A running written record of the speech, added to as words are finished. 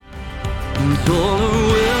And all are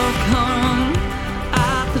welcome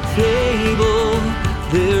at the table.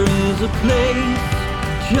 There is a place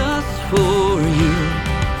just for you.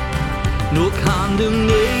 No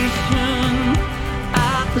condemnation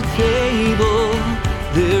at the table.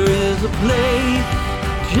 There is a place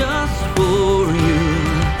just for you.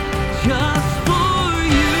 Just for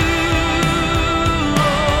you.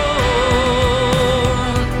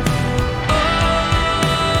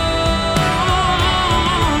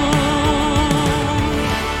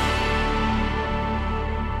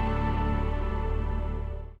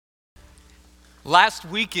 Last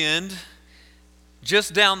weekend,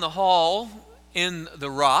 just down the hall in the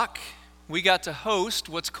Rock, we got to host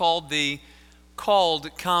what's called the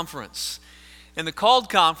Called Conference. And the Called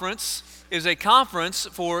Conference is a conference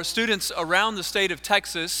for students around the state of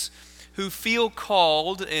Texas who feel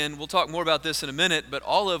called, and we'll talk more about this in a minute, but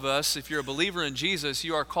all of us, if you're a believer in Jesus,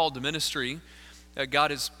 you are called to ministry.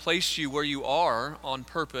 God has placed you where you are on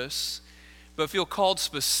purpose, but feel called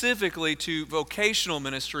specifically to vocational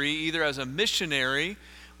ministry, either as a missionary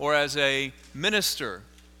or as a minister.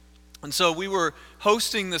 And so we were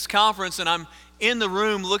hosting this conference, and I'm in the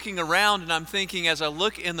room looking around, and I'm thinking as I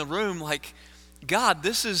look in the room, like, God,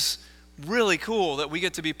 this is really cool that we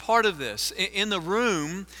get to be part of this. In the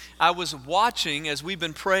room, I was watching as we've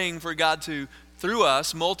been praying for God to, through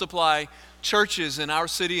us, multiply churches in our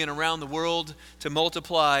city and around the world, to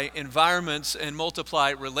multiply environments and multiply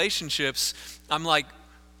relationships. I'm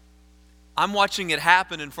watching it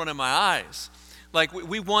happen in front of my eyes. Like,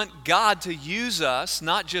 we want God to use us,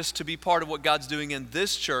 not just to be part of what God's doing in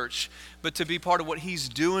this church, but to be part of what He's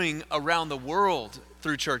doing around the world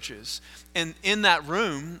through churches. And in that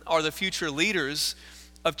room are the future leaders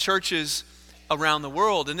of churches around the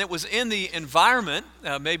world. And it was in the environment,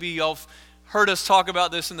 maybe y'all heard us talk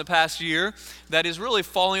about this in the past year, that is really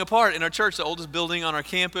falling apart in our church. The oldest building on our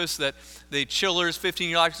campus, that the chiller's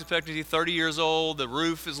 15-year life expectancy, 30 years old, the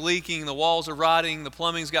roof is leaking, the walls are rotting, the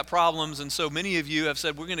plumbing's got problems, and so many of you have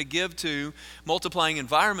said, we're going to give to multiplying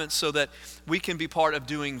environments so that we can be part of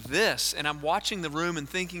doing this. And I'm watching the room and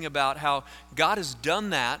thinking about how God has done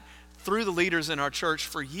that through the leaders in our church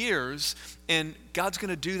for years, and God's going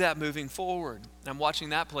to do that moving forward. I'm watching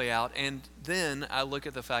that play out, and then I look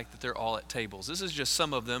at the fact that they're all at tables. This is just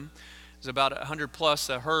some of them. There's about 100 plus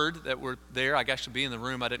I heard that were there. I got to be in the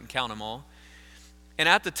room. I didn't count them all. And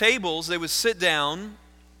at the tables, they would sit down,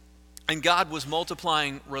 and God was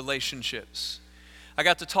multiplying relationships. I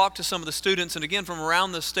got to talk to some of the students, and again, from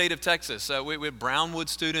around the state of Texas. We had Brownwood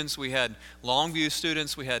students, we had Longview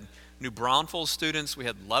students, we had New Braunfels students, we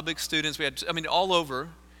had Lubbock students, all over.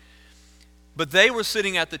 But they were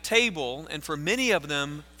sitting at the table, and for many of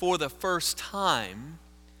them, for the first time,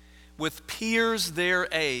 with peers their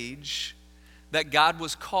age, that God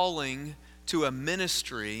was calling to a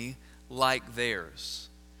ministry like theirs.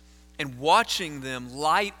 And watching them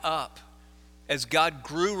light up as God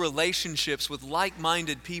grew relationships with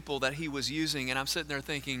like-minded people that He was using. And I'm sitting there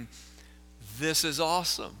thinking, this is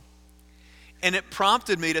awesome. And it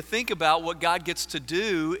prompted me to think about what God gets to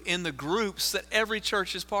do in the groups that every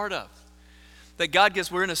church is part of. That God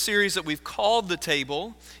gets, we're in a series that we've called The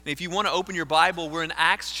Table. And if you want to open your Bible, we're in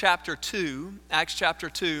Acts chapter 2.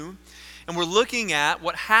 And we're looking at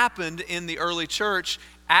what happened in the early church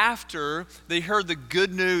after they heard the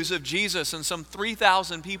good news of Jesus and some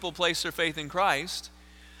 3,000 people placed their faith in Christ.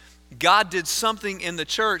 God did something in the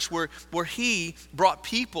church where He brought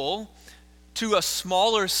people to a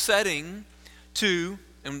smaller setting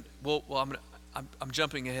I'm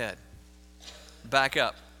jumping ahead. Back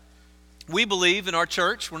up. We believe in our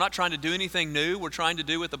church, we're not trying to do anything new. We're trying to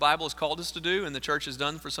do what the Bible has called us to do, and the church has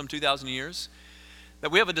done for some 2,000 years.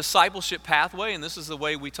 That we have a discipleship pathway, and this is the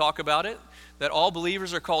way we talk about it, that all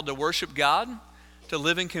believers are called to worship God, to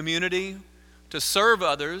live in community, to serve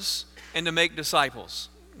others, and to make disciples.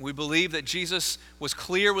 We believe that Jesus was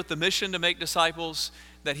clear with the mission to make disciples,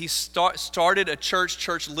 that He started a church.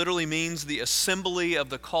 Church literally means the assembly of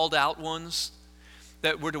the called out ones,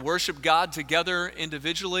 that we're to worship God together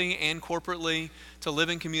individually and corporately, to live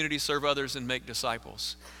in community, serve others, and make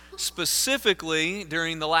disciples. Specifically,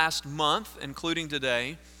 during the last month, including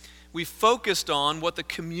today, we focused on what the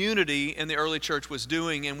community in the early church was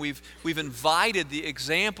doing, and we've invited the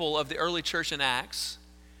example of the early church in Acts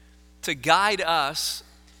to guide us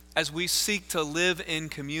as we seek to live in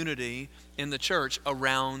community in the church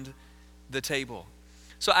around the table.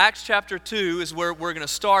 So Acts chapter 2 is where we're going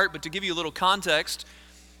to start, but to give you a little context,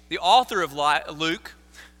 the author of Luke,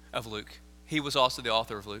 he was also the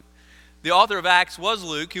author of Luke. The author of Acts was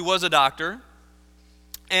Luke, who was a doctor,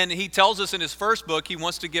 and he tells us in his first book he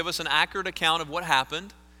wants to give us an accurate account of what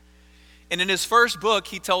happened. And in his first book,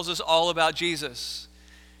 he tells us all about Jesus.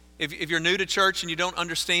 If you're new to church and you don't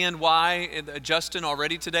understand why Justin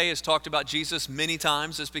already today has talked about Jesus many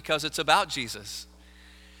times, it's because it's about Jesus.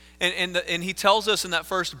 And he tells us in that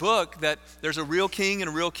first book that there's a real king and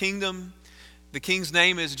a real kingdom. The king's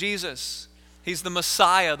name is Jesus. He's the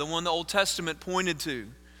Messiah, the one the Old Testament pointed to,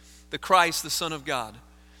 the Christ, the Son of God.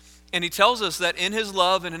 And he tells us that in his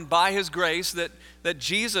love and by his grace that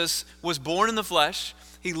Jesus was born in the flesh.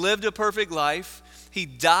 He lived a perfect life. He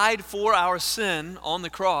died for our sin on the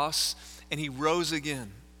cross, and he rose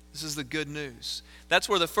again. This is the good news. That's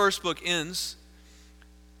where the first book ends.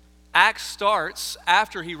 Acts starts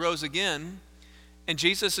after he rose again, and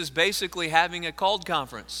Jesus is basically having a called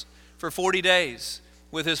conference for 40 days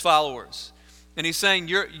with his followers. And he's saying,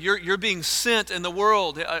 you're being sent in the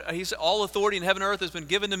world. He said, all authority in heaven and earth has been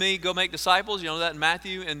given to me. Go make disciples. You know that in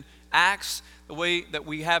Matthew and Acts, the way that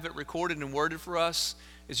we have it recorded and worded for us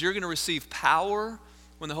is you're going to receive power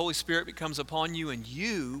when the Holy Spirit becomes upon you, and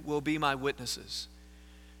you will be my witnesses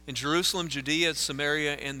in Jerusalem, Judea,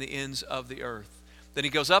 Samaria, and the ends of the earth. Then he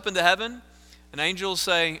goes up into heaven, and angels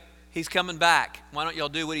say, he's coming back. Why don't y'all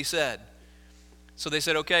do what he said? So they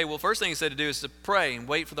said, okay, well, first thing he said to do is to pray and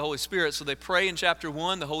wait for the Holy Spirit. So they pray in chapter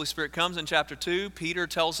 1. The Holy Spirit comes in chapter 2. Peter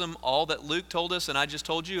tells them all that Luke told us, and I just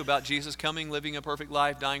told you about Jesus coming, living a perfect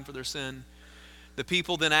life, dying for their sin. The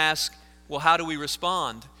people then ask, well, how do we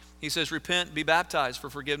respond? He says, repent, be baptized for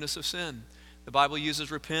forgiveness of sin. The Bible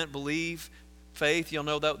uses repent, believe, faith. You'll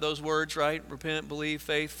know those words, right? Repent, believe,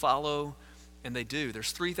 faith, follow. And they do.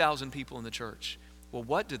 There's 3,000 people in the church. Well,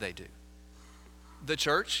 what do they do? The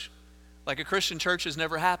church, like a Christian church, has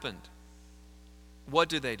never happened. What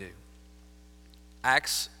do they do?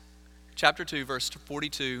 Acts chapter 2, verse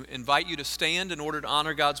 42, invite you to stand in order to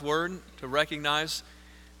honor God's word, to recognize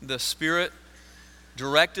the Spirit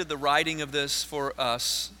directed the writing of this for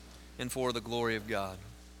us and for the glory of God.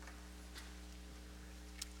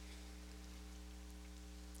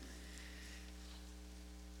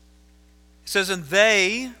 It says, and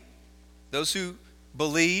they, those who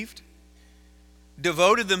believed,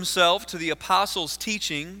 devoted themselves to the apostles'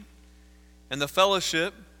 teaching and the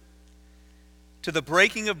fellowship, to the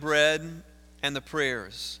breaking of bread and the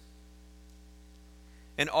prayers.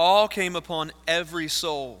 And all came upon every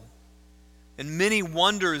soul. And many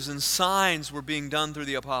wonders and signs were being done through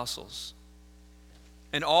the apostles.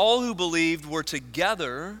 And all who believed were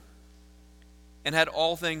together and had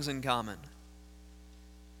all things in common.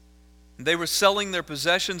 And they were selling their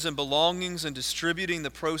possessions and belongings and distributing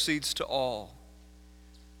the proceeds to all,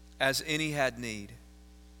 as any had need.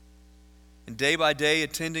 And day by day,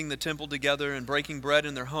 attending the temple together and breaking bread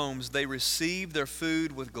in their homes, they received their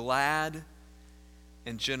food with glad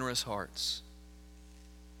and generous hearts,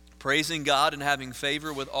 praising God and having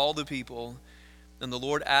favor with all the people. And the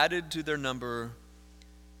Lord added to their number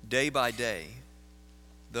day by day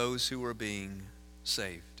those who were being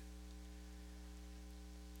saved.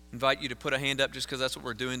 I invite you to put a hand up just because that's what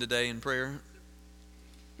we're doing today in prayer.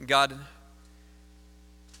 God,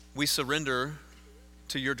 we surrender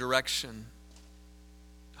to your direction.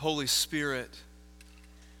 Holy Spirit,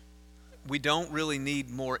 we don't really need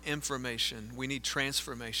more information. We need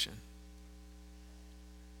transformation.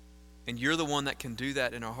 And you're the one that can do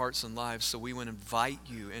that in our hearts and lives, so we want to invite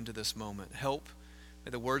you into this moment. Help,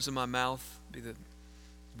 may the words of my mouth be the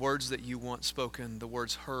words that you want spoken, the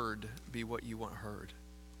words heard be what you want heard,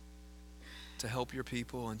 to help your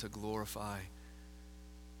people and to glorify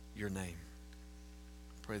your name.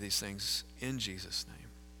 Pray these things in Jesus'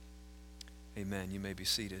 name. Amen. You may be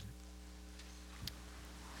seated.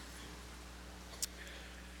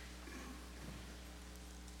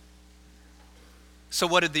 So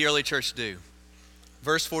what did the early church do?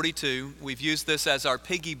 Verse 42, we've used this as our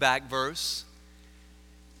piggyback verse.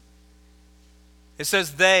 It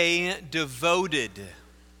says they devoted.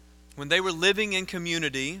 When they were living in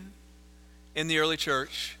community in the early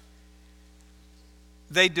church,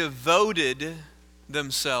 they devoted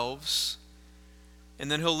themselves. And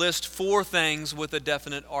then he'll list 4 things with a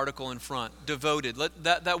definite article in front. Devoted.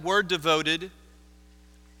 That word devoted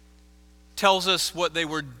tells us what they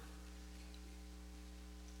were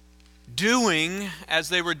doing as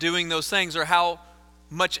they were doing those things, or how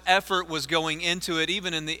much effort was going into it.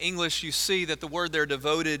 Even in the English, you see that the word there,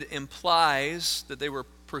 devoted, implies that they were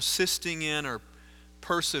persisting in or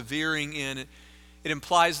persevering in. It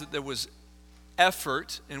implies that there was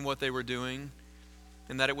effort in what they were doing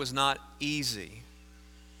and that it was not easy.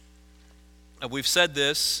 We've said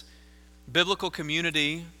this, biblical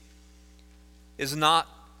community is not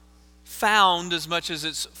found as much as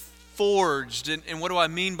it's forged. And what do I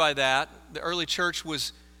mean by that? The early church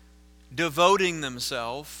was devoting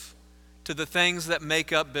themselves to to the things that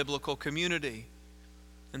make up biblical community.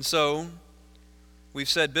 And so, we've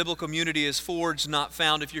said biblical community is forged, not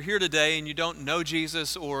found. If you're here today and you don't know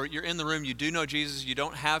Jesus, or you're in the room, you do know Jesus, you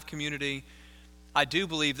don't have community, I do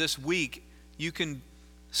believe this week you can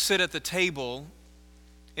sit at the table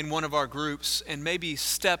in one of our groups and maybe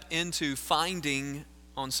step into finding,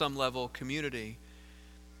 on some level, community.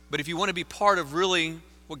 But if you want to be part of really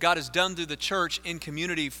what God has done through the church in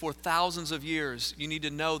community for thousands of years, you need to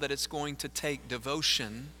know that it's going to take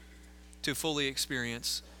devotion to fully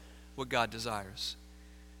experience what God desires.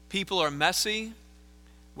 People are messy.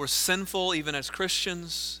 We're sinful even as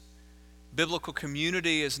Christians. Biblical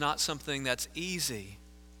community is not something that's easy.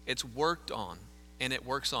 It's worked on, and it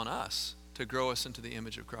works on us to grow us into the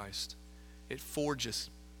image of Christ. It forges.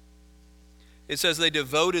 It says they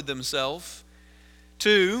devoted themselves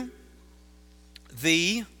to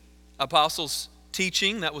the apostles'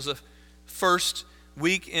 teaching. That was the first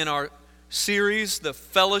week in our series, the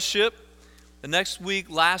fellowship. The next week,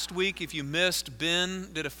 last week, if you missed, Ben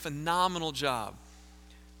did a phenomenal job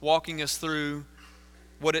walking us through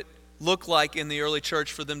what it looked like in the early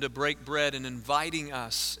church for them to break bread and inviting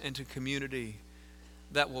us into community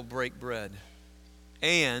that will break bread.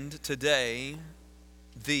 And today,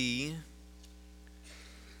 the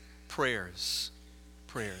prayers.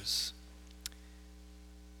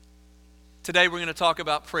 Today we're going to talk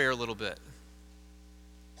about prayer a little bit.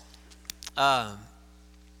 I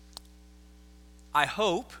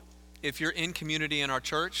hope if you're in community in our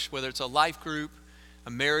church, whether it's a life group, a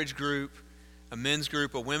marriage group, a men's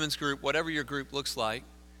group, a women's group, whatever your group looks like,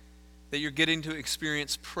 that you're getting to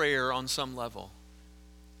experience prayer on some level.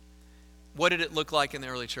 What did it look like in the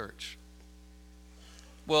early church?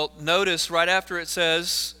 Well, notice right after it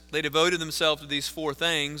says they devoted themselves to these four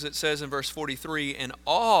things, it says in verse 43, and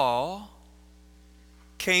awe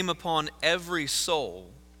came upon every soul,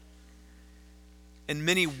 and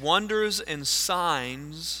many wonders and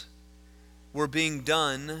signs were being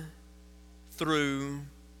done through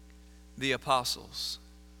the apostles.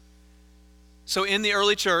 So in the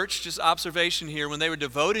early church, just observation here, when they were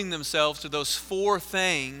devoting themselves to those four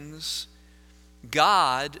things,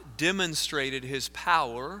 God demonstrated His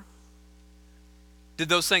power. Did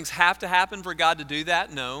those things have to happen for God to do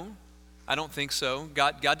that? No, I don't think so.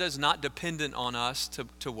 God is not dependent on us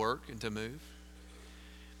to work and to move.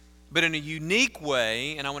 But in a unique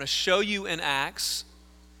way, and I want to show you in Acts,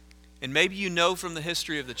 and maybe you know from the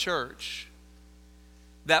history of the church,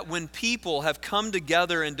 that when people have come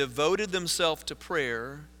together and devoted themselves to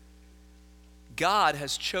prayer, God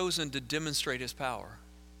has chosen to demonstrate His power.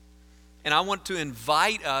 And I want to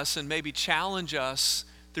invite us and maybe challenge us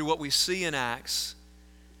through what we see in Acts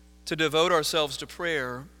to devote ourselves to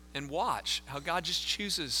prayer and watch how God just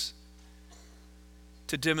chooses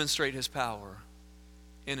to demonstrate His power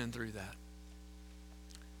in and through that.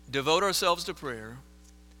 Devote ourselves to prayer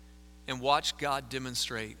and watch God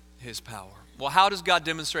demonstrate His power. Well, how does God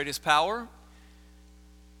demonstrate His power?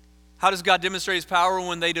 How does God demonstrate His power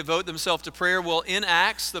when they devote themselves to prayer? Well, in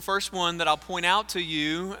Acts, the first one that I'll point out to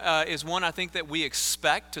you is one I think that we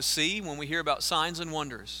expect to see when we hear about signs and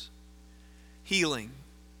wonders. Healing.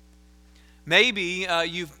 Maybe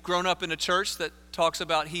you've grown up in a church that talks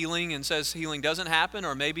about healing and says healing doesn't happen,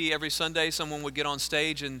 or maybe every Sunday someone would get on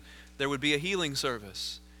stage and there would be a healing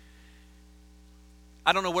service.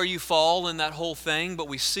 I don't know where you fall in that whole thing, but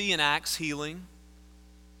we see in Acts healing.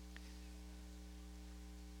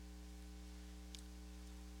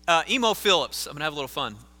 Emo Phillips, I'm going to have a little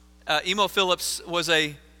fun. Emo Phillips was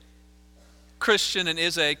a Christian and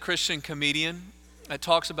is a Christian comedian that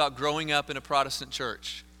talks about growing up in a Protestant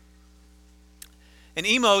church. And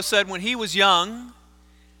Emo said when he was young,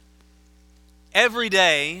 every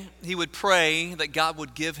day he would pray that God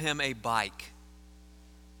would give him a bike.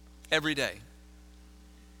 Every day.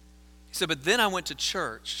 He said, but then I went to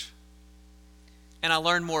church and I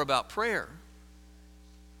learned more about prayer.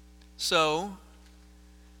 So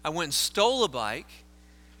I went and stole a bike,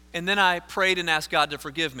 and then I prayed and asked God to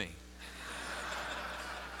forgive me.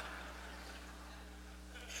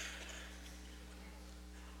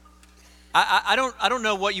 I don't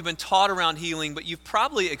know what you've been taught around healing, but you've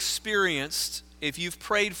probably experienced, if you've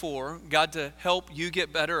prayed for God to help you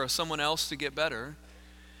get better or someone else to get better,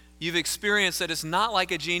 you've experienced that it's not like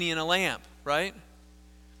a genie in a lamp, right?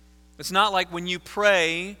 It's not like when you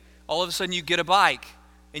pray, all of a sudden you get a bike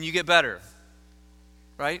and you get better.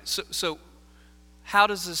 Right? So how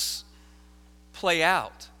does this play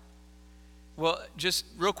out? Well, just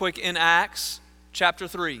real quick, in Acts chapter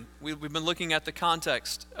 3, we've been looking at the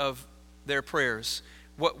context of their prayers.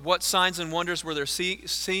 What signs and wonders were they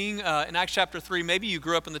seeing? In Acts chapter 3, maybe you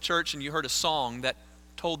grew up in the church and you heard a song that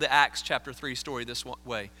told the Acts chapter 3 story this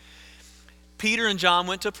way. Peter and John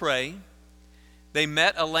went to pray. They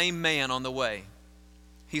met a lame man on the way.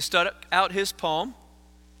 He stuck out his palm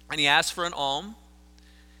and he asked for an alms.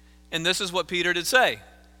 And this is what Peter did say.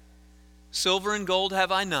 Silver and gold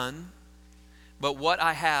have I none, but what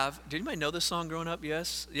I have, did anybody know this song growing up?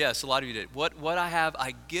 Yes? Yes, a lot of you did. What I have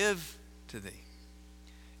I give to thee.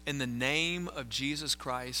 In the name of Jesus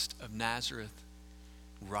Christ of Nazareth,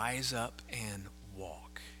 rise up and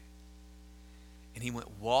walk. And he went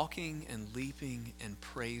walking and leaping and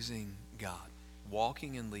praising God.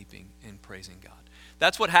 Walking and leaping and praising God.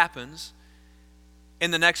 That's what happens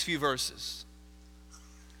in the next few verses.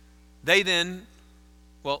 They then,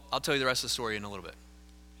 well, I'll tell you the rest of the story in a little bit.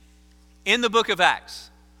 In the book of Acts,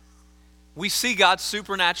 we see God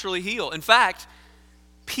supernaturally heal. In fact,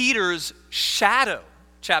 Peter's shadow,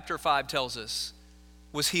 chapter 5 tells us,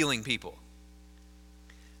 was healing people.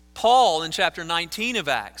 Paul in chapter 19 of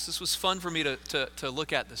Acts, this was fun for me to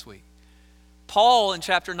look at this week. Paul in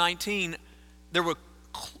chapter 19, there were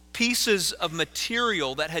pieces of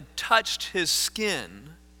material that had touched his skin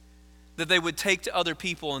that they would take to other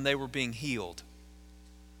people and they were being healed.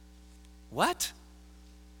 What?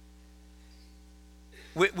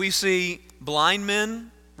 We see blind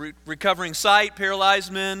men recovering sight,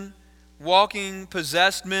 paralyzed men, walking,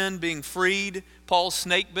 possessed men being freed. Paul's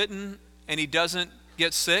snake bitten and he doesn't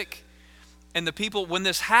get sick. And the people, when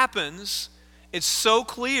this happens, it's so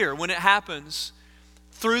clear when it happens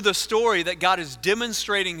through the story that God is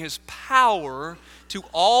demonstrating his power to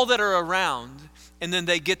all that are around, and then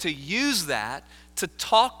they get to use that to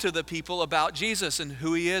talk to the people about Jesus and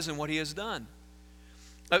who he is and what he has done.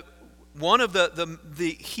 One of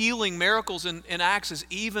the healing miracles in Acts is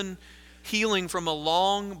even healing from a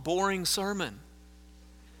long, boring sermon.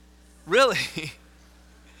 Really?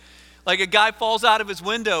 Like a guy falls out of his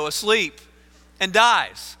window asleep and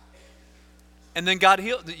dies. And then God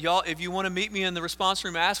healed. Y'all, if you want to meet me in the response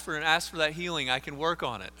room, ask for that healing. I can work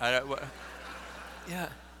on it. Yeah.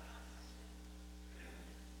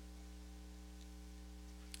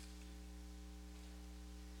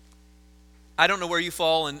 I don't know where you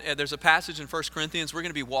fall, and there's a passage in 1 Corinthians. We're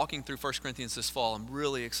going to be walking through 1 Corinthians this fall. I'm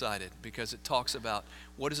really excited because it talks about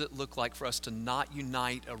what does it look like for us to not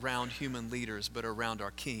unite around human leaders, but around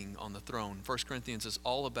our King on the throne. 1 Corinthians is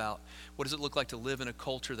all about what does it look like to live in a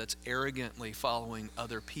culture that's arrogantly following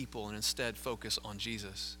other people and instead focus on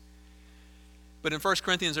Jesus. But in 1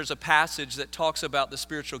 Corinthians, there's a passage that talks about the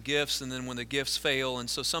spiritual gifts and then when the gifts fail. And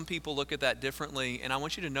so some people look at that differently. And I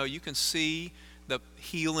want you to know you can see the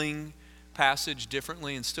healing passage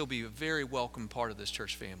differently and still be a very welcome part of this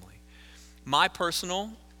church family.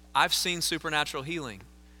 I've seen supernatural healing.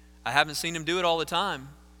 I haven't seen him do it all the time,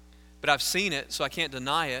 but I've seen it, so I can't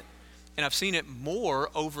deny it. And I've seen it more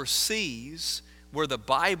overseas where the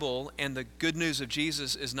Bible and the good news of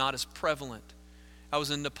Jesus is not as prevalent. I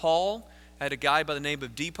was in Nepal. I had a guy by the name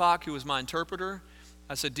of Deepak who was my interpreter.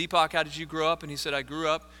 I said, Deepak, how did you grow up? And he said, I grew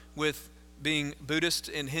up with being Buddhist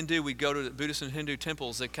and Hindu. We go to Buddhist and Hindu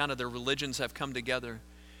temples that kind of their religions have come together.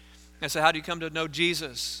 I said, how do you come to know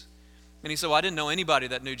Jesus? And he said, well, I didn't know anybody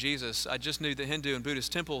that knew Jesus. I just knew the Hindu and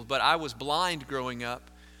Buddhist temples, but I was blind growing up.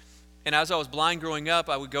 And as I was blind growing up,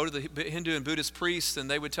 I would go to the Hindu and Buddhist priests and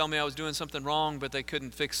they would tell me I was doing something wrong, but they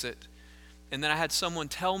couldn't fix it. And then I had someone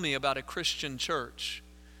tell me about a Christian church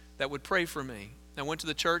that would pray for me. I went to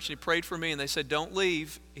the church and he prayed for me and they said, don't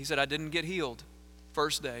leave. He said, I didn't get healed.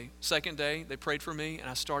 First day. Second day, they prayed for me and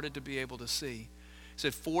I started to be able to see. He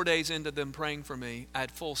said 4 days into them praying for me, I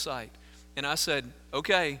had full sight. And I said,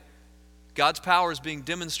 okay, God's power is being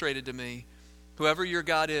demonstrated to me. Whoever your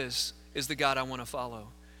God is the God I want to follow.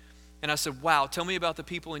 And I said, wow, tell me about the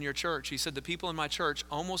people in your church. He said, the people in my church,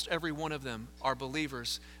 almost every one of them are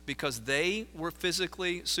believers because they were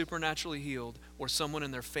physically, supernaturally healed or someone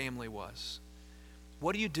in their family was.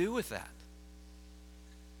 What do you do with that?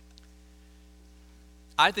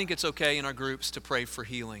 I think it's okay in our groups to pray for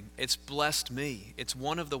healing. It's blessed me. It's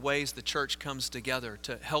one of the ways the church comes together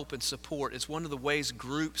to help and support. It's one of the ways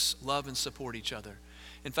groups love and support each other.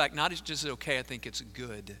 In fact, not just okay, I think it's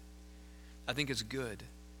good. I think it's good.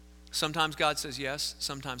 Sometimes God says yes,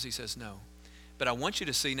 sometimes he says no. But I want you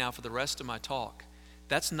to see now for the rest of my talk,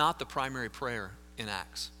 that's not the primary prayer in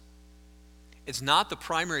Acts. It's not the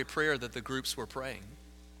primary prayer that the groups were praying.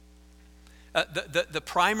 The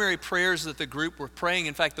primary prayers that the group were praying,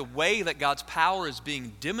 in fact, the way that God's power is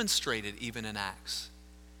being demonstrated even in Acts,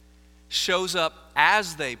 shows up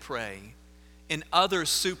as they pray in other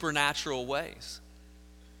supernatural ways.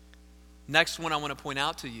 Next one I want to point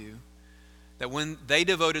out to you, that when they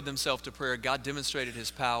devoted themselves to prayer, God demonstrated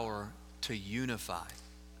his power to unify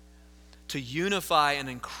to unify an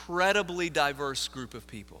incredibly diverse group of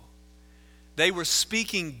people. They were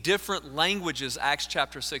speaking different languages, Acts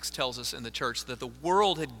chapter 6 tells us in the church, that the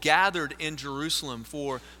world had gathered in Jerusalem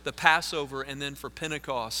for the Passover and then for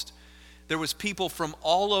Pentecost. There was people from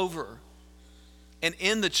all over. And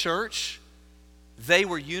in the church, they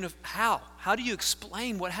were unified. How? How do you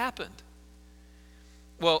explain what happened?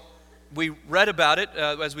 Well, we read about it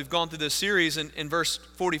as we've gone through this series. In verse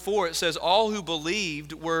 44, it says, all who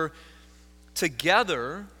believed were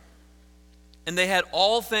together, and they had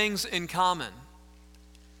all things in common.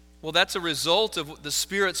 Well, that's a result of the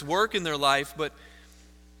Spirit's work in their life, but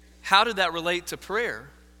how did that relate to prayer?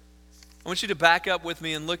 I want you to back up with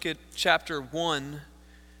me and look at chapter 1.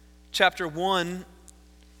 Chapter 1,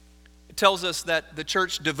 it tells us that the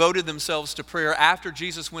church devoted themselves to prayer after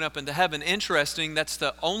Jesus went up into heaven. Interesting, that's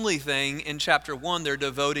the only thing in chapter 1 they're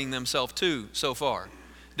devoting themselves to so far.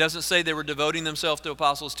 It doesn't say they were devoting themselves to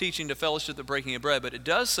apostles' teaching, to fellowship, the breaking of bread, but it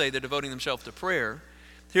does say they're devoting themselves to prayer.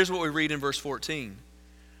 Here's what we read in verse 14.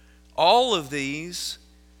 All of these,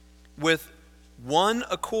 with one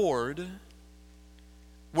accord,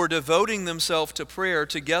 were devoting themselves to prayer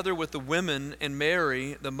together with the women and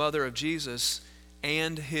Mary, the mother of Jesus,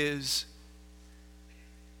 and his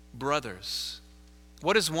brothers.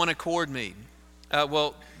 What does one accord mean?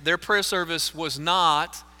 Well, their prayer service was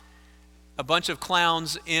not a bunch of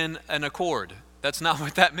clowns in an accord. That's not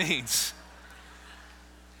what that means.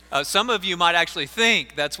 Some of you might actually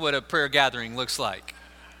think that's what a prayer gathering looks like.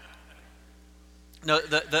 No,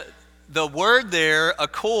 the word there,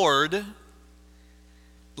 accord,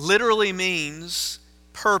 literally means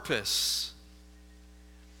purpose.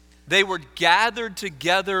 They were gathered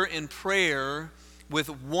together in prayer with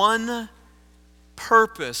one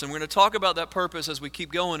purpose. And we're going to talk about that purpose as we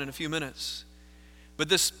keep going in a few minutes. But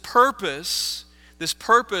this purpose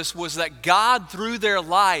was that God, through their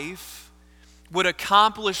life, would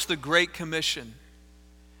accomplish the Great Commission.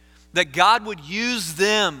 That God would use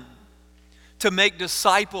them to make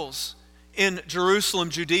disciples in Jerusalem,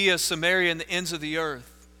 Judea, Samaria, and the ends of the earth.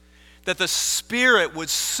 That the Spirit would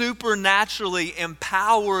supernaturally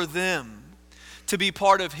empower them to be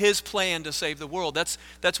part of His plan to save the world.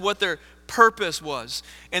 That's what their purpose was.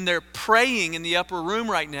 And they're praying in the upper room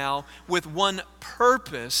right now with one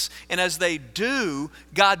purpose. And as they do,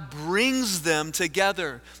 God brings them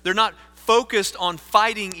together. They're not focused on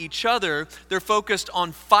fighting each other. They're focused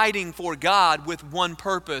on fighting for God with one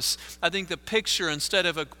purpose. I think the picture, instead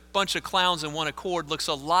of a bunch of clowns in one accord, looks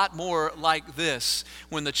a lot more like this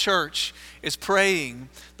when the church is praying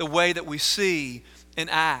the way that we see in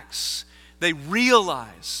Acts. They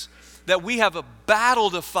realize that we have a battle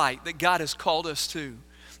to fight that God has called us to.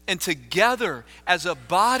 And together as a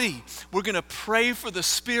body, we're going to pray for the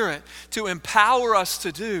Spirit to empower us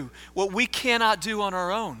to do what we cannot do on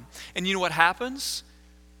our own. And you know what happens?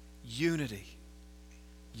 Unity.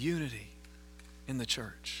 Unity in the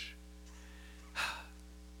church.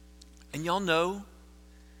 And y'all know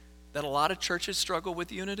that a lot of churches struggle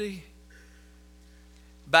with unity.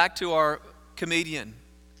 Back to our comedian,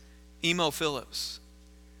 Emo Phillips.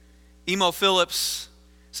 Emo Phillips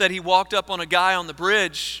said he walked up on a guy on the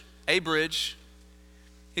bridge, a bridge.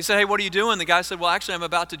 He said, "Hey, what are you doing?" The guy said, "Well, actually, I'm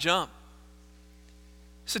about to jump."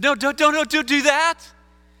 He said, "No, don't do that."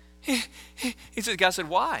 The guy said,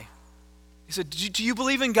 "Why?" He said, do you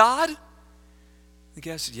believe in God?" The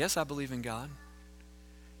guy said, "Yes, I believe in God."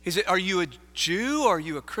 He said, "Are you a Jew? Are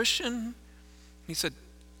you a Christian?" He said,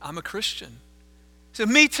 "I'm a Christian." He said,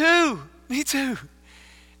 Me too.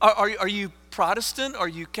 Are you Protestant? Are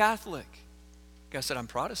you Catholic?" The guy said, "I'm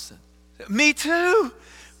Protestant." He said, Me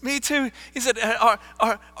too. He said,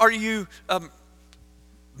 are you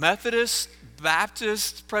Methodist,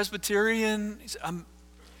 Baptist, Presbyterian?" He said,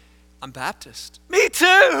 I'm Baptist. Me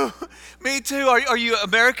too. Are you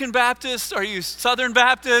American Baptist? Are you Southern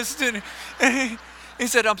Baptist? And he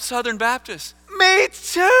said, "I'm Southern Baptist." Me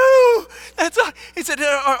too. He said,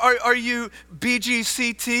 are you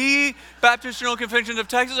BGCT, Baptist General Convention of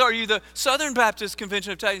Texas? Or are you the Southern Baptist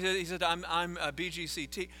Convention of Texas? He said, I'm a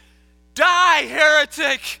BGCT. Die,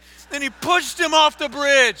 heretic! Then he pushed him off the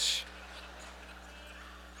bridge.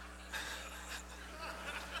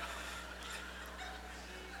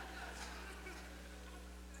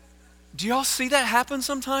 Do y'all see that happen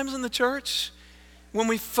sometimes in the church? When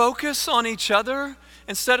we focus on each other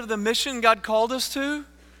instead of the mission God called us to?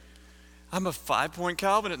 I'm a 5-point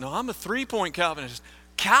Calvinist. No, I'm a 3-point Calvinist.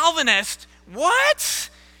 Calvinist? What?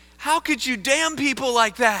 How could you damn people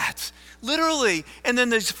like that? Literally. And then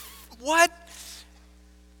there's, what?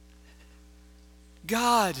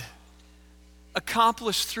 God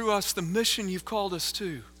accomplished through us the mission you've called us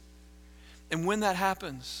to. And when that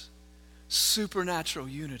happens, supernatural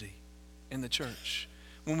unity in the church.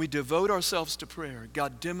 When we devote ourselves to prayer,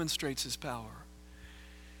 God demonstrates his power.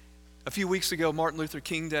 A few weeks ago, Martin Luther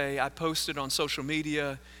King Day, I posted on social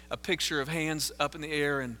media a picture of hands up in the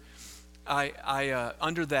air, and I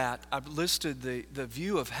under that, I've listed the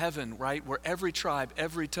view of heaven, right, where every tribe,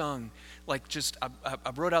 every tongue, like just,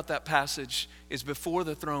 I wrote out that passage, is before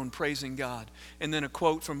the throne praising God. And then a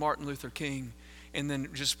quote from Martin Luther King, and then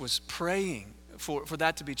just was praying for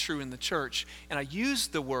that to be true in the church. And I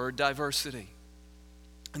used the word diversity.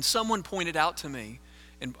 And someone pointed out to me,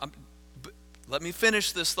 and let me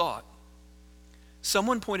finish this thought.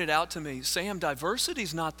 Someone pointed out to me, Sam, diversity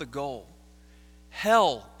is not the goal.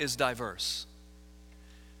 Hell is diverse.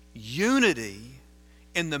 Unity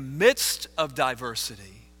in the midst of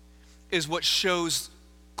diversity is what shows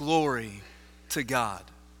glory to God.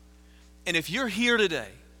 And if you're here today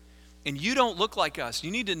and you don't look like us,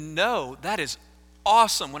 you need to know that is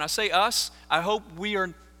awesome. When I say us, I hope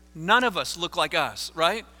none of us look like us,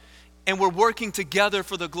 right? And we're working together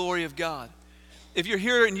for the glory of God. If you're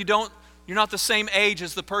here and you're not the same age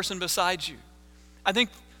as the person beside you, I think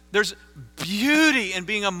there's beauty in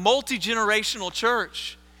being a multi-generational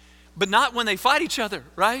church, but not when they fight each other,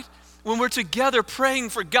 right? When we're together praying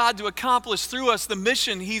for God to accomplish through us the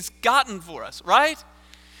mission he's gotten for us, right?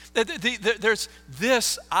 There's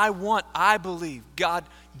this, I believe God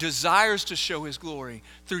desires to show his glory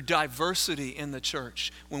through diversity in the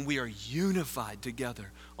church when we are unified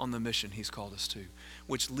together on the mission he's called us to,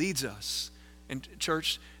 which leads us, and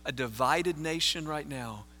church, a divided nation right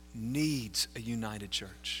now needs a united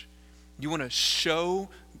church. You want to show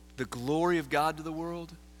the glory of God to the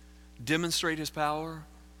world? Demonstrate his power?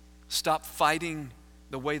 Stop fighting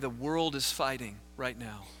the way the world is fighting right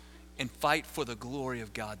now and fight for the glory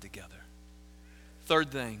of God together. Third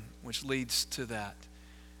thing, which leads to that,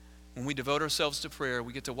 when we devote ourselves to prayer,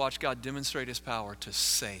 we get to watch God demonstrate his power to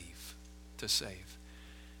save. To save.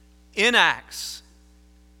 In Acts,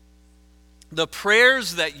 the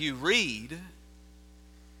prayers that you read,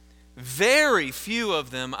 very few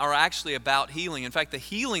of them are actually about healing. In fact, the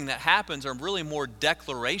healing that happens are really more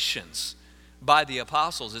declarations by the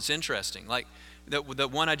apostles. It's interesting. Like the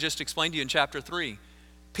one I just explained to you in chapter 3.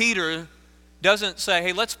 Peter doesn't say,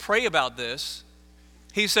 hey, let's pray about this.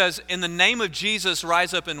 He says, in the name of Jesus,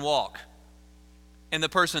 rise up and walk. And the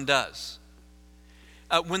person does.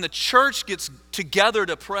 When the church gets together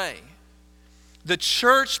to pray, the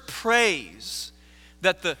church prays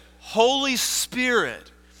that the Holy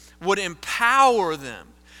Spirit would empower them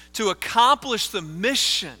to accomplish the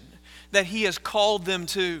mission that he has called them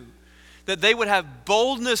to. That they would have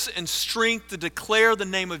boldness and strength to declare the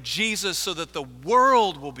name of Jesus so that the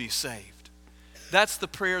world will be saved. That's the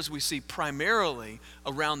prayers we see primarily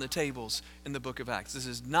around the tables in the book of Acts. This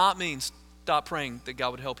does not mean stop praying that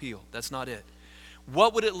God would help heal. That's not it.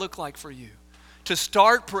 What would it look like for you to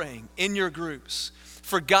start praying in your groups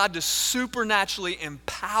for God to supernaturally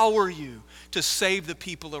empower you to save the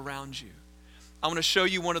people around you? I want to show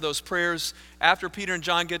you one of those prayers. After Peter and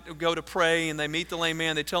John go to pray and they meet the lame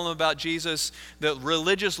man, they tell him about Jesus. The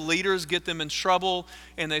religious leaders get them in trouble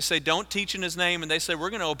and they say, don't teach in his name. And they say, we're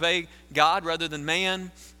going to obey God rather than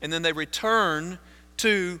man. And then they return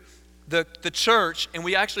to the church, and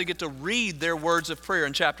we actually get to read their words of prayer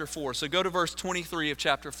in chapter 4. So go to verse 23 of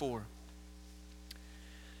chapter 4.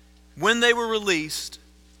 When they were released,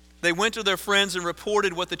 they went to their friends and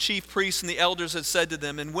reported what the chief priests and the elders had said to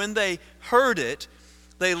them. And when they heard it,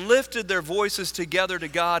 they lifted their voices together to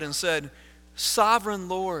God and said, Sovereign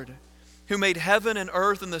Lord, who made heaven and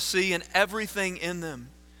earth and the sea and everything in them,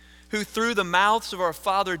 who through the mouths of our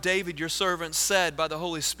father David, your servant, said by the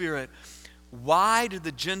Holy Spirit, why did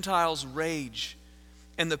the Gentiles rage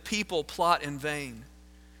and the people plot in vain?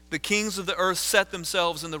 The kings of the earth set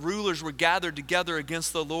themselves, and the rulers were gathered together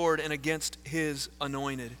against the Lord and against his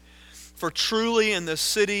anointed. For truly in this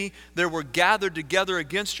city there were gathered together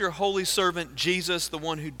against your holy servant Jesus, the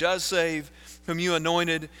one who does save, whom you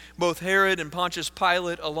anointed, both Herod and Pontius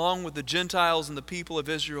Pilate, along with the Gentiles and the people of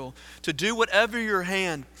Israel, to do whatever your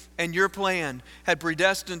hand and your plan had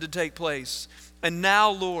predestined to take place. And now,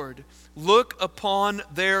 Lord, look upon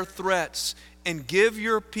their threats and give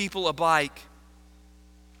your people a bike.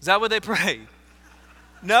 Is that what they pray?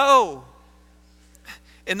 No.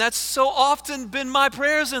 And that's so often been my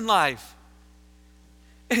prayers in life.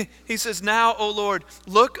 He says, now, O Lord,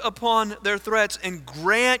 look upon their threats and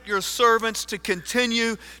grant your servants to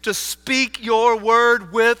continue to speak your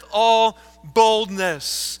word with all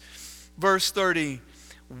boldness. Verse 30,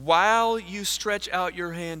 while you stretch out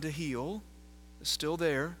your hand to heal, it's still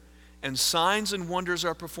there, and signs and wonders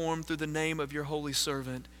are performed through the name of your holy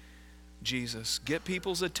servant, Jesus. Get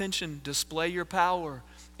people's attention, display your power,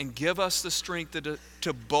 and give us the strength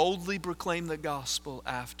to boldly proclaim the gospel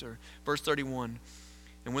after. Verse 31,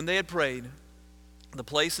 and when they had prayed, the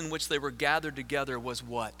place in which they were gathered together was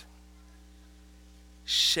what?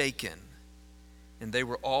 Shaken. And they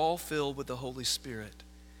were all filled with the Holy Spirit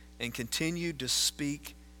and continued to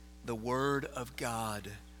speak the word of God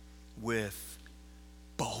with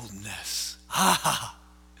boldness.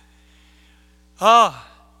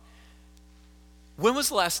 When was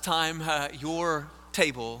the last time your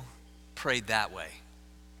table prayed that way?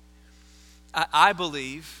 I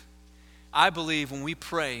believe when we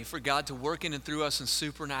pray for God to work in and through us in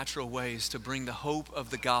supernatural ways to bring the hope of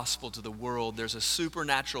the gospel to the world, there's a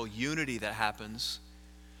supernatural unity that happens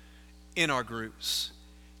in our groups.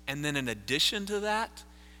 And then in addition to that,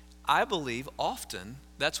 I believe often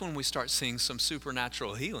that's when we start seeing some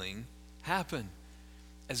supernatural healing happen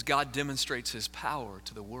as God demonstrates his power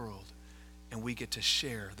to the world and we get to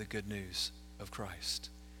share the good news of Christ.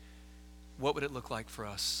 What would it look like for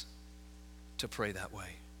us to pray that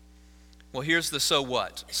way? Well, here's the so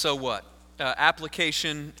what. So what?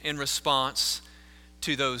 Application in response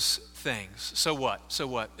to those things. So what? So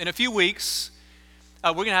what? In a few weeks,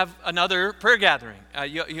 we're going to have another prayer gathering.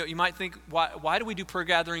 You might think, why do we do prayer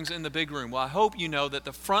gatherings in the big room? Well, I hope you know that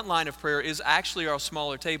the front line of prayer is actually our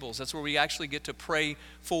smaller tables. That's where we actually get to pray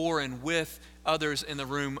for and with others in the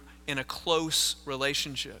room in a close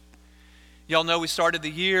relationship. Y'all know we started the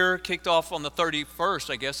year, kicked off on the 31st,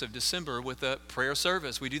 I guess, of December with a prayer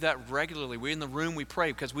service. We do that regularly. We're in the room, we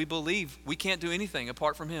pray, because we believe we can't do anything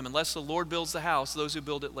apart from him. Unless the Lord builds the house, those who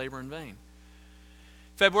build it labor in vain.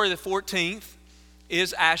 February the 14th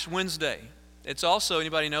is Ash Wednesday. It's also,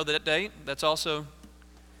 anybody know that date? That's also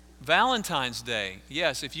Valentine's Day.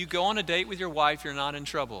 Yes, if you go on a date with your wife, you're not in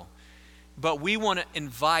trouble. But we want to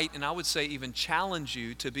invite, and I would say even challenge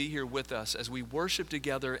you to be here with us as we worship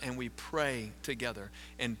together and we pray together.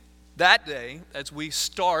 And that day, as we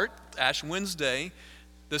start Ash Wednesday,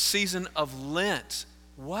 the season of Lent.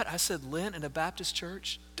 What? I said Lent in a Baptist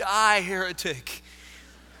church? Die, heretic.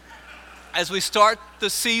 As we start the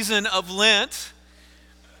season of Lent,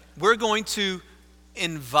 we're going to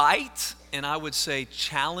invite, and I would say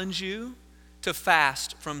challenge you to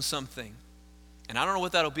fast from something. And I don't know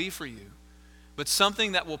what that'll be for you, but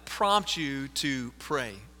something that will prompt you to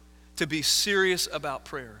pray, to be serious about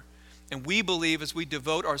prayer. And we believe as we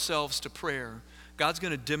devote ourselves to prayer, God's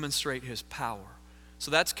going to demonstrate his power. So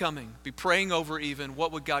that's coming. Be praying over even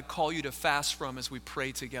what would God call you to fast from as we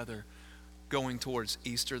pray together going towards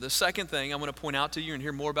Easter. The second thing I want to point out to you, and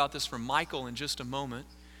hear more about this from Michael in just a moment,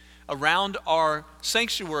 around our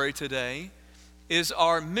sanctuary today is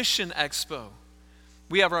our Mission Expo.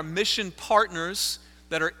 We have our mission partners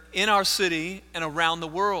that are in our city and around the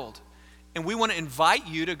world. And we want to invite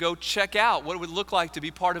you to go check out what it would look like to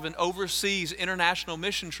be part of an overseas international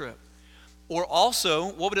mission trip. Or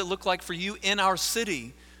also, what would it look like for you in our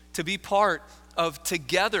city to be part of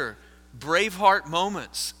together Braveheart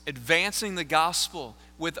moments, advancing the gospel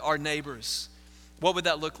with our neighbors? What would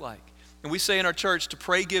that look like? And we say in our church to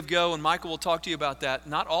pray, give, go, and Michael will talk to you about that.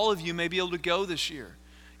 Not all of you may be able to go this year.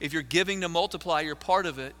 If you're giving to multiply, you're part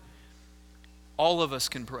of it. All of us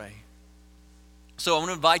can pray. So I want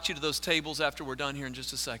to invite you to those tables after we're done here in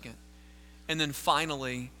just a second. And then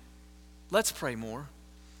finally, let's pray more.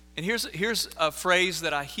 And here's a phrase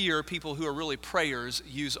that I hear people who are really prayers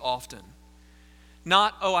use often.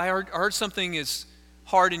 Not, oh, I heard something is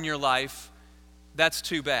hard in your life, that's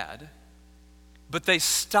too bad. But they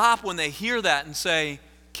stop when they hear that and say,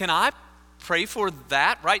 can I pray for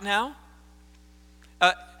that right now?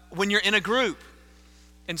 When you're in a group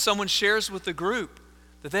and someone shares with the group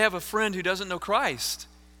that they have a friend who doesn't know Christ,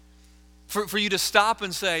 for you to stop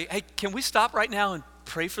and say, hey, can we stop right now and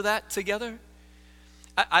pray for that together?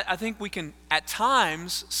 I think we can at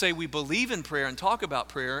times say we believe in prayer and talk about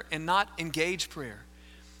prayer and not engage prayer.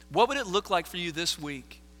 What would it look like for you this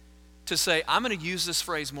week to say, I'm going to use this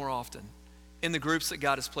phrase more often in the groups that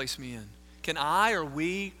God has placed me in? Can I or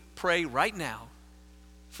we pray right now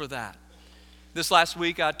for that? This last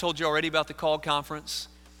week, I told you already about the Called Conference,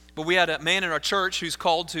 but we had a man in our church who's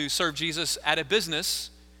called to serve Jesus at a business,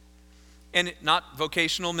 and not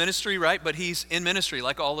vocational ministry, right? But he's in ministry,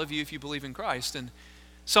 like all of you if you believe in Christ. And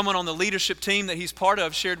someone on the leadership team that he's part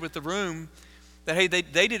of shared with the room that, hey,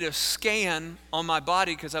 they did a scan on my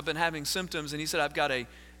body because I've been having symptoms, and he said, I've got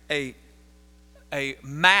a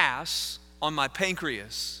mass on my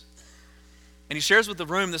pancreas. And he shares with the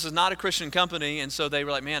room, this is not a Christian company, and so they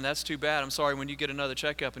were like, man, that's too bad. I'm sorry, when you get another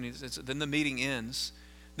checkup. And then the meeting ends.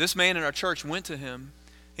 This man in our church went to him.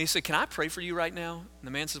 He said, can I pray for you right now? And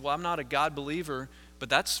the man says, well, I'm not a God believer, but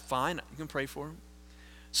that's fine. You can pray for him.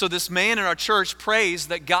 So this man in our church prays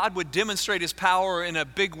that God would demonstrate his power in a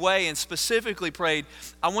big way, and specifically prayed,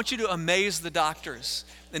 I want you to amaze the doctors.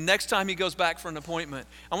 The next time he goes back for an appointment,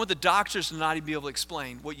 I want the doctors to not even be able to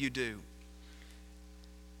explain what you do.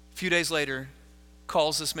 A few days later,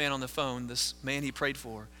 calls this man on the phone, this man he prayed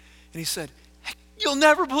for, and he said, hey, you'll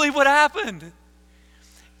never believe what happened.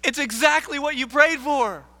 It's exactly what you prayed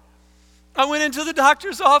for. I went into the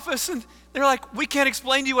doctor's office and they're like, we can't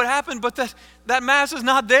explain to you what happened, but that mass is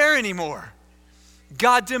not there anymore.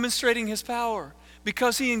 God demonstrating his power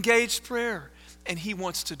because he engaged prayer, and he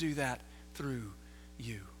wants to do that through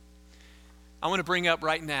you. I want to bring up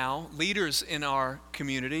right now leaders in our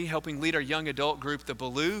community helping lead our young adult group, the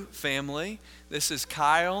Ballou family. This is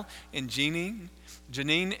Kyle and Janine.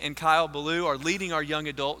 Janine and Kyle Ballou are leading our young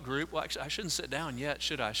adult group. Well, actually, I shouldn't sit down yet,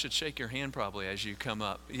 should I? I should shake your hand probably as you come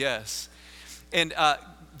up. Yes. And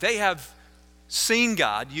they have seen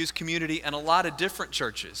God use community in a lot of different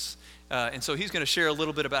churches. And so he's going to share a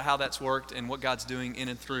little bit about how that's worked and what God's doing in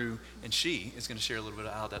and through. And she is going to share a little bit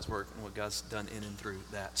about how that's worked and what God's done in and through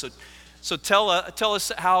that. So tell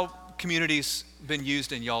us how community's been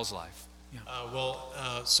used in y'all's life.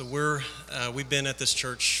 Yeah. So we've been at this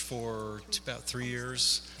church for about 3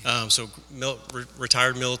 years.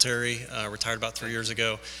 Retired military, retired about 3 years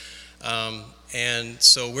ago. And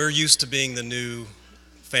so we're used to being the new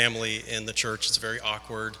family in the church. It's very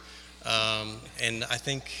awkward. And I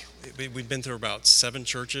think we've been through about 7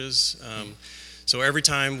 churches. So every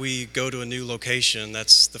time we go to a new location,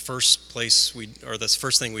 that's the first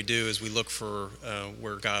thing we do is we look for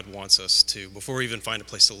where God wants us to before we even find a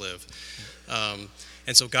place to live.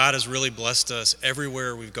 And so God has really blessed us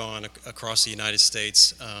everywhere we've gone across the United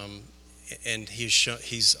States. And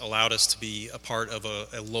he's allowed us to be a part of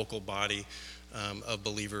a local body of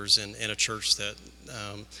believers in a church that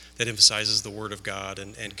emphasizes the Word of God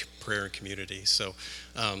and prayer and community. So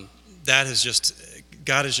God has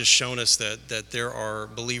just shown us that there are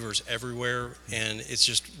believers everywhere, and it's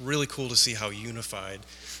just really cool to see how unified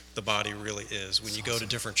the body really is. When you go to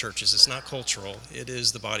different churches, it's not cultural, it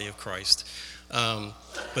is the body of Christ.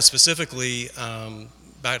 But specifically,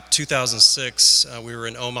 about 2006, we were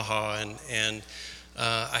in Omaha, and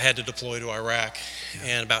I had to deploy to Iraq,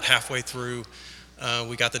 and about halfway through,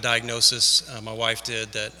 we got the diagnosis, my wife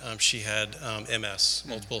did, that she had MS,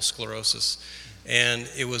 multiple sclerosis. And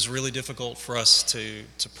it was really difficult for us to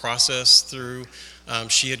process through.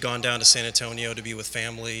 She had gone down to San Antonio to be with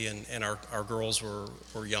family, and our girls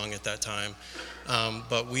were young at that time.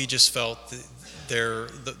 But we just felt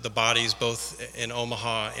the bodies both in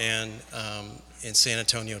Omaha and in San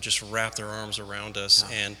Antonio just wrap their arms around us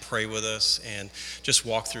and pray with us and just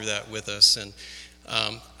walk through that with us. And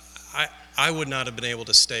I would not have been able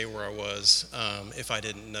to stay where I was if I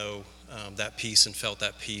didn't know that peace and felt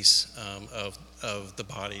that peace of the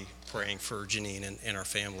body praying for Janine and our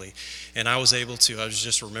family. And I was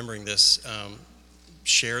just remembering this,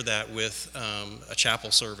 share that with a chapel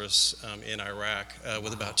service in Iraq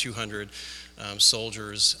with about 200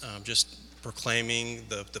 soldiers, just proclaiming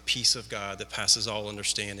the peace of God that passes all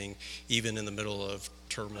understanding, even in the middle of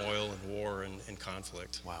turmoil and war and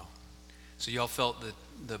conflict. Wow. So y'all felt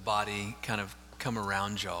the body kind of come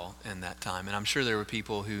around y'all in that time. And I'm sure there were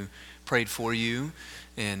people who prayed for you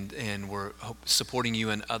and were supporting you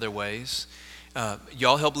in other ways.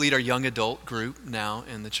 Y'all help lead our young adult group now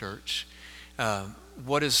in the church.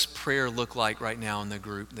 What does prayer look like right now in the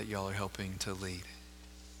group that y'all are helping to lead?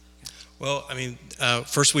 Well, I mean,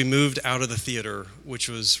 first we moved out of the theater, which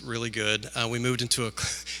was really good. We moved into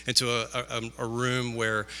a room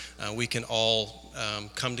where we can all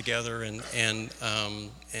come together and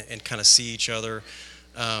kind of see each other.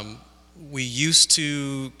 We used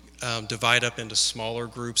to divide up into smaller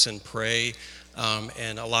groups and pray,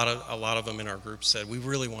 and a lot of them in our group said, we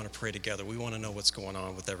really want to pray together. We want to know what's going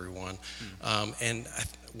on with everyone.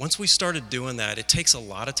 Once we started doing that, it takes a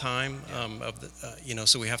lot of time,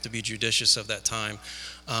 so we have to be judicious of that time.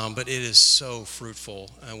 But it is so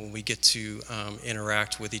fruitful when we get to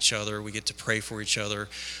interact with each other. We get to pray for each other.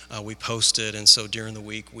 We post it, and so during the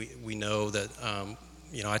week, we know that,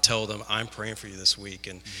 I tell them, I'm praying for you this week,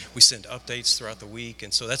 and we send updates throughout the week,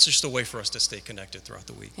 and so that's just a way for us to stay connected throughout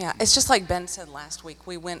the week. Yeah, it's just like Ben said last week,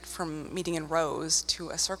 we went from meeting in rows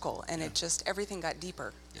to a circle, and everything got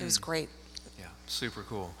deeper. It was great. Yeah, super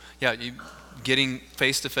cool. Yeah, getting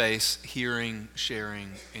face-to-face, hearing,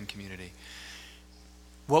 sharing in community.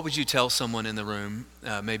 What would you tell someone in the room,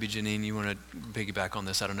 maybe Janine, you want to piggyback on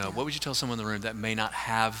this, I don't know. What would you tell someone in the room that may not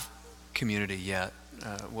have community yet?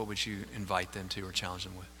 What would you invite them to or challenge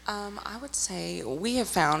them with? I would say we have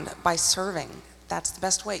found by serving that's the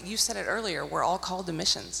best way. You said it earlier, we're all called to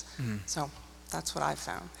missions. So that's what I've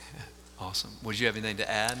found. Awesome. Would you have anything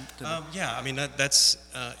to add? Yeah, I mean, that's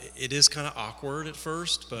it is kind of awkward at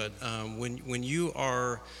first, but when you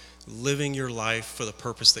are living your life for the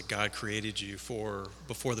purpose that God created you for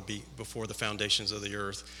before the foundations of the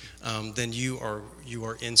earth, then you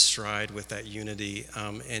are in stride with that unity,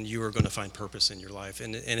 and you are going to find purpose in your life,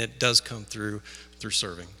 and it does come through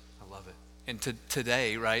serving. I love it. And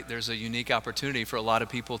today, right, there's a unique opportunity for a lot of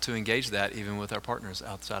people to engage that, even with our partners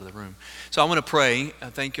outside of the room. So I want to pray.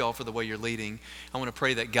 Thank you all for the way you're leading. I want to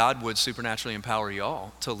pray that God would supernaturally empower you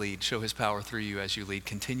all to lead, show his power through you as you lead.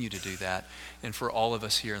 Continue to do that. And for all of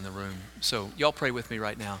us here in the room. So y'all pray with me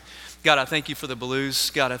right now. God, I thank you for the Blues.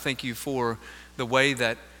 God, I thank you for the way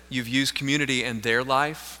that you've used community in their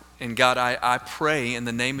life. And God, I pray in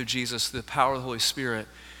the name of Jesus, the power of the Holy Spirit,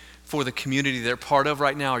 for the community they're part of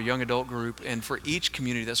right now, our young adult group, and for each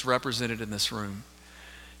community that's represented in this room.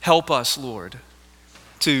 Help us, Lord,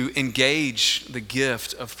 to engage the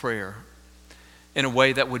gift of prayer in a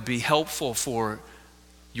way that would be helpful for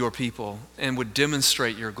your people and would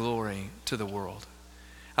demonstrate your glory to the world.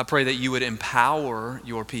 I pray that you would empower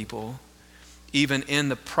your people even in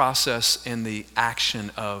the process and the action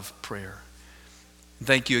of prayer.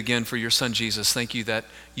 Thank you again for your son, Jesus. Thank you that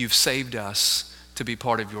you've saved us to be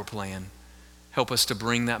part of your plan. Help us to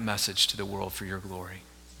bring that message to the world for your glory.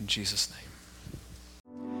 In Jesus' name.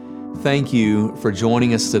 Thank you for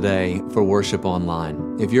joining us today for Worship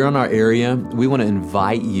Online. If you're in our area, we want to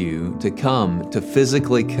invite you to come to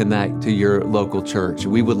physically connect to your local church.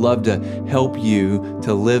 We would love to help you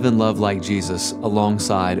to live and love like Jesus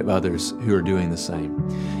alongside of others who are doing the same.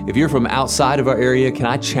 If you're from outside of our area, can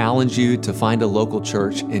I challenge you to find a local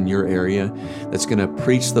church in your area that's going to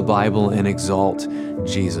preach the Bible and exalt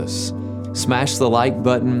Jesus? Smash the like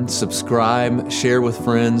button, subscribe, share with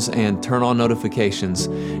friends, and turn on notifications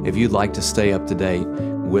if you'd like to stay up to date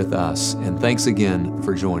with us. And thanks again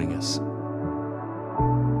for joining us.